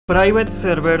Private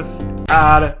servers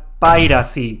are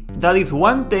piracy. That is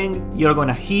one thing you're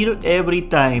gonna hear every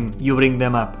time you bring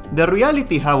them up. The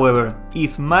reality, however,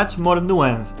 is much more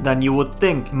nuanced than you would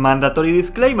think. Mandatory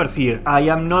disclaimers here. I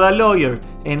am not a lawyer,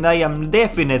 and I am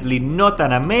definitely not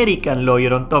an American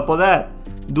lawyer on top of that.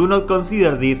 Do not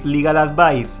consider this legal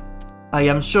advice. I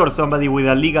am sure somebody with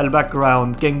a legal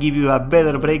background can give you a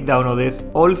better breakdown of this.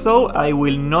 Also, I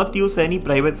will not use any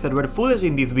private server footage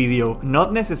in this video.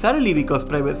 Not necessarily because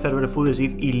private server footage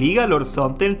is illegal or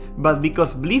something, but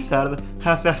because Blizzard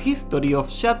has a history of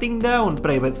shutting down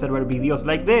private server videos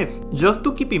like this. Just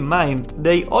to keep in mind,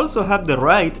 they also have the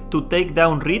right to take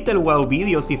down retail WoW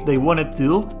videos if they wanted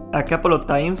to. A couple of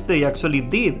times they actually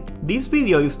did. This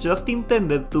video is just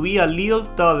intended to be a little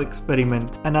thought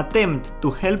experiment, an attempt to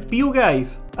help you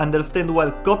guys understand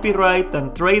what copyright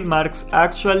and trademarks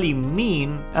actually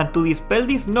mean and to dispel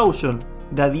this notion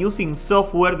that using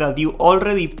software that you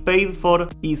already paid for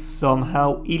is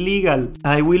somehow illegal.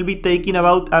 I will be talking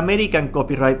about American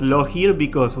copyright law here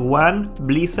because 1.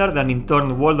 Blizzard and in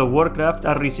turn World of Warcraft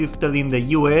are registered in the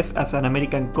US as an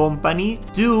American company.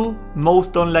 2.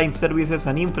 Most online services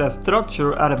and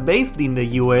infrastructure are based in the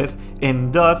US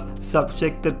and thus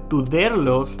subjected to their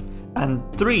laws. And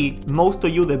 3. Most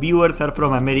of you, the viewers, are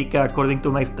from America according to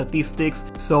my statistics,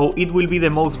 so it will be the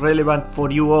most relevant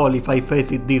for you all if I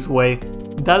face it this way.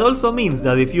 That also means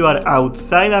that if you are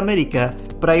outside America,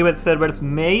 private servers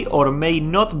may or may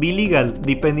not be legal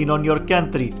depending on your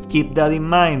country. Keep that in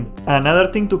mind. Another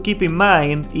thing to keep in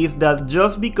mind is that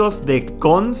just because the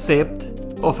concept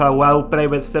of a WoW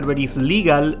private server is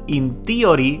legal in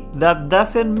theory, that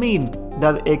doesn't mean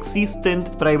that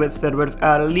existent private servers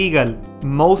are legal.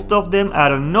 Most of them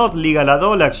are not legal at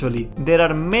all actually. There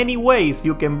are many ways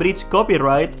you can breach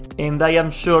copyright, and I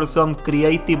am sure some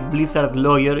creative Blizzard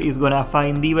lawyer is gonna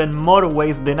find even more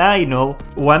ways than I know.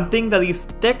 One thing that is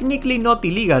technically not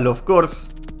illegal, of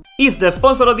course, is the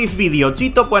sponsor of this video.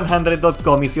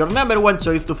 gtop100.com is your #1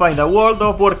 choice to find a World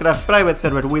of Warcraft private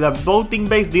server with a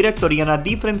voting-based directory and a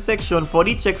different section for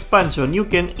each expansion. You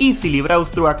can easily browse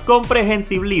through a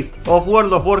comprehensive list of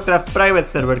World of Warcraft private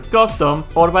server, custom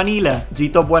or vanilla.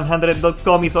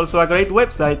 gtop100.com is also a great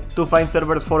website to find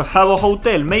servers for Habbo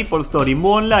Hotel, MapleStory, Mu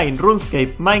Online,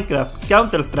 RuneScape, Minecraft,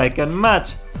 Counter-Strike and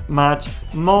much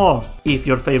more. If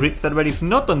your favorite server is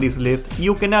not on this list,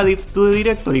 you can add it to the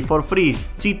directory for free.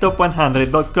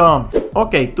 gtop100.com.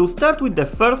 Okay, to start with the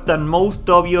first and most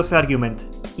obvious argument.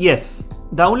 Yes,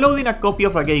 downloading a copy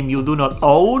of a game you do not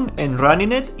own and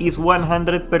running it is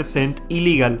 100%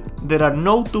 illegal. There are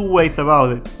no two ways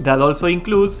about it. That also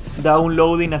includes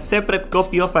downloading a separate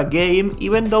copy of a game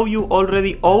even though you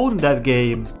already own that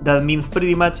game. That means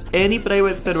pretty much any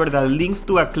private server that links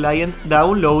to a client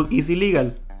download is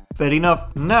illegal. Fair enough.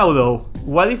 Now though,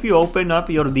 what if you open up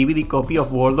your DVD copy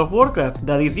of World of Warcraft?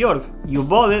 That is yours. You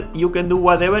bought it, you can do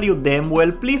whatever you damn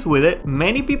well please with it.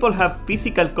 Many people have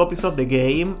physical copies of the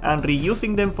game and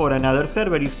reusing them for another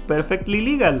server is perfectly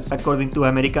legal according to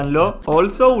American law.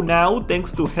 Also now,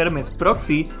 thanks to Hermes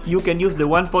Proxy, you can use the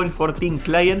 1.14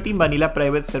 client in vanilla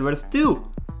private servers too.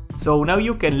 So now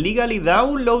you can legally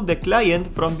download the client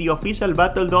from the official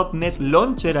battle.net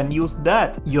launcher and use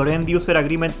that. Your end user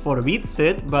agreement forbids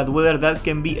it, but whether that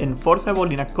can be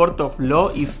enforceable in a court of law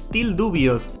is still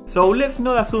dubious. So let's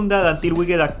not assume that until we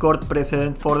get a court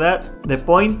precedent for that. The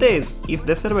point is, if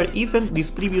the server isn't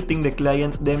distributing the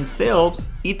client themselves,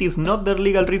 it is not their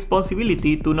legal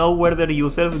responsibility to know where their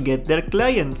users get their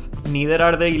clients. Neither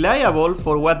are they liable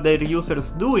for what their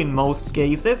users do in most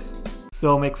cases.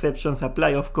 Some exceptions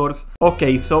apply, of course.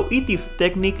 Okay, so it is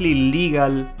technically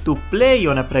legal to play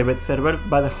on a private server,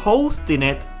 but hosting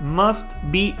it must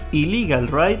be illegal,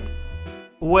 right?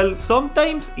 Well,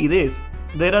 sometimes it is.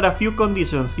 There are a few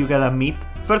conditions you gotta meet.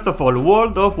 First of all,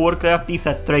 World of Warcraft is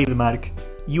a trademark.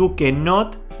 You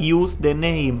cannot use the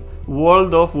name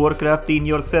World of Warcraft in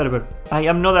your server. I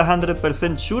am not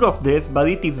 100% sure of this, but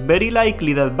it is very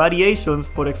likely that variations,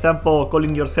 for example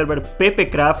calling your server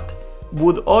Pepecraft,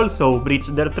 would also breach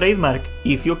their trademark.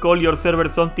 If you call your server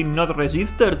something not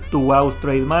registered to WoW's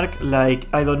trademark, like,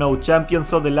 I don't know,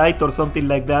 Champions of the Light or something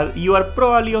like that, you are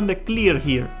probably on the clear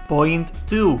here. Point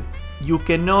 2. You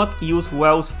cannot use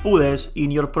WoW's footage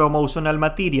in your promotional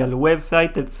material,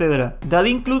 website, etc. That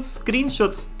includes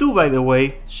screenshots too, by the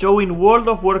way, showing World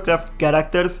of Warcraft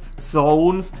characters,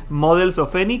 zones, models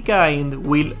of any kind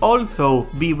will also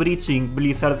be breaching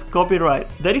Blizzard's copyright.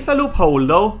 There is a loophole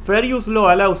though. Fair use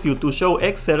law allows you to show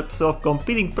excerpts of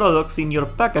competing products in your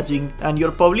packaging and your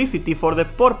publicity for the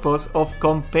purpose of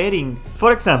comparing.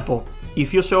 For example,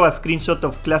 If you show a screenshot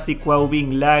of Classic WoW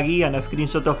being laggy and a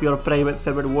screenshot of your private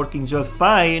server working just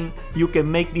fine, you can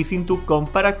make this into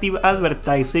comparative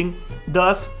advertising,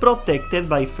 thus protected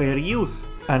by fair use.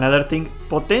 Another thing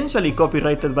potentially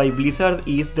copyrighted by Blizzard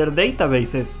is their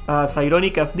databases. As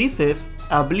ironic as this is,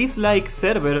 a Blizz-like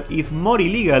server is more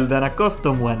illegal than a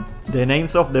custom one. The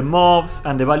names of the mobs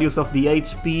and the values of the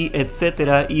HP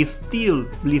etc. is still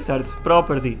Blizzard's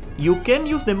property. You can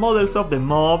use the models of the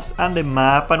mobs and the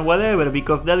map and whatever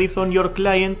because that is on your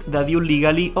client that you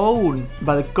legally own.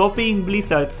 But copying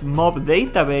Blizzard's mob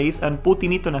database and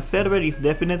putting it on a server is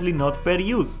definitely not fair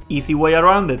use. Easy way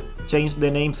around it. Change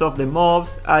the names of the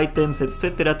mobs, items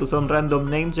etc. to some random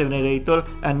name generator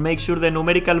and make sure the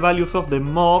numerical values of the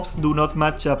mobs do not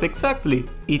match up exactly.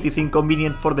 It is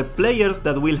inconvenient for the players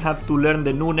that will have to learn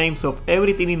the new names of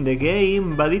everything in the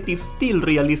game, but it is still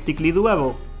realistically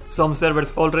doable. Some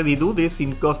servers already do this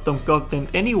in custom content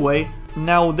anyway.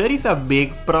 Now there is a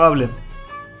big problem.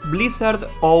 Blizzard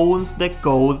owns the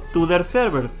code to their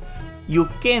servers. You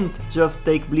can't just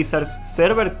take Blizzard's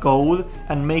server code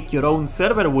and make your own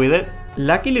server with it.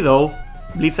 Luckily though,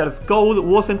 Blizzard's code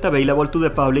wasn't available to the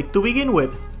public to begin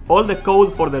with. All the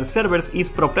code for their servers is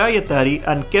proprietary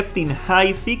and kept in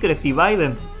high secrecy by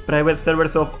them. Private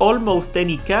servers of almost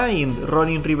any kind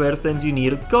running reverse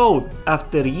engineered code.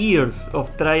 After years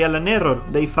of trial and error,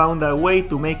 they found a way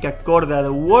to make a core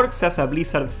that works as a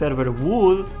Blizzard server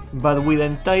would, but with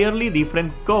entirely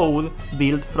different code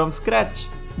built from scratch.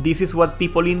 This is what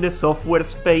people in the software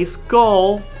space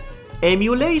call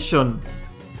emulation.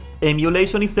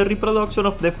 Emulation is the reproduction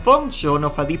of the function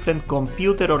of a different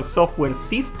computer or software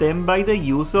system by the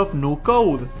use of new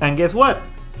code. And guess what?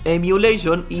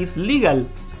 Emulation is legal.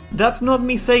 That's not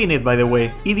me saying it, by the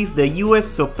way. It is the US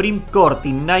Supreme Court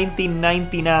in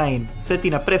 1999,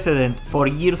 setting a precedent for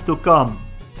years to come.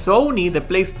 Sony, the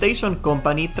PlayStation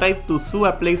company, tried to sue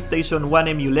a PlayStation 1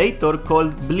 emulator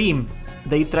called Blim.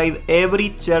 They tried every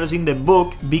charge in the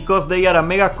book because they are a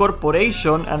mega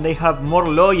corporation and they have more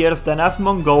lawyers than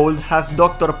Asmongold has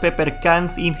Dr. Pepper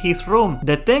cans in his room.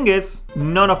 The thing is,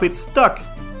 none of it stuck.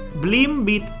 Blim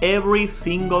beat every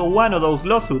single one of those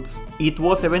lawsuits. It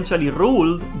was eventually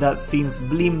ruled that since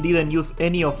Blim didn't use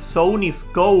any of Sony's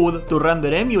code to run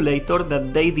their emulator,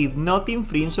 that they did not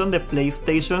infringe on the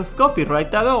PlayStation's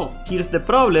copyright at all. Here's the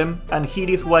problem, and here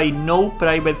is why no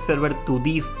private server to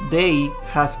this day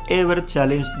has ever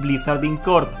challenged Blizzard in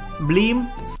court. Blim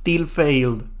still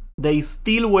failed. They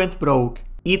still went broke.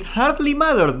 It hardly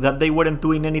mattered that they weren't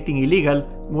doing anything illegal.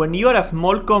 When you are a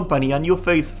small company and you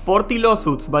face 40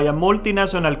 lawsuits by a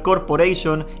multinational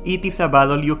corporation, it is a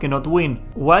battle you cannot win.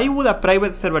 Why would a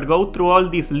private server go through all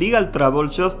this legal trouble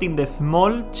just in the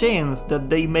small chance that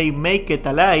they may make it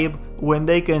alive when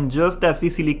they can just as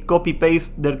easily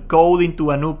copy-paste their code into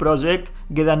a new project,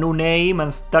 get a new name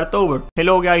and start over?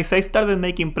 Hello guys, I started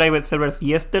making private servers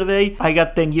yesterday. I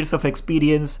got 10 years of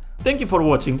experience. Thank you for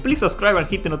watching. Please subscribe and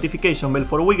hit the notification bell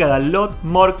for we got a lot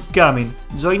more coming.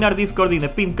 Join our Discord in the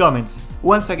pinned comments.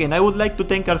 Once again, I would like to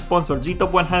thank our sponsor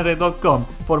gtop100.com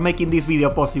for making this video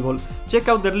possible. Check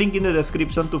out their link in the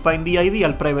description to find the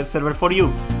ideal private server for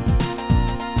you.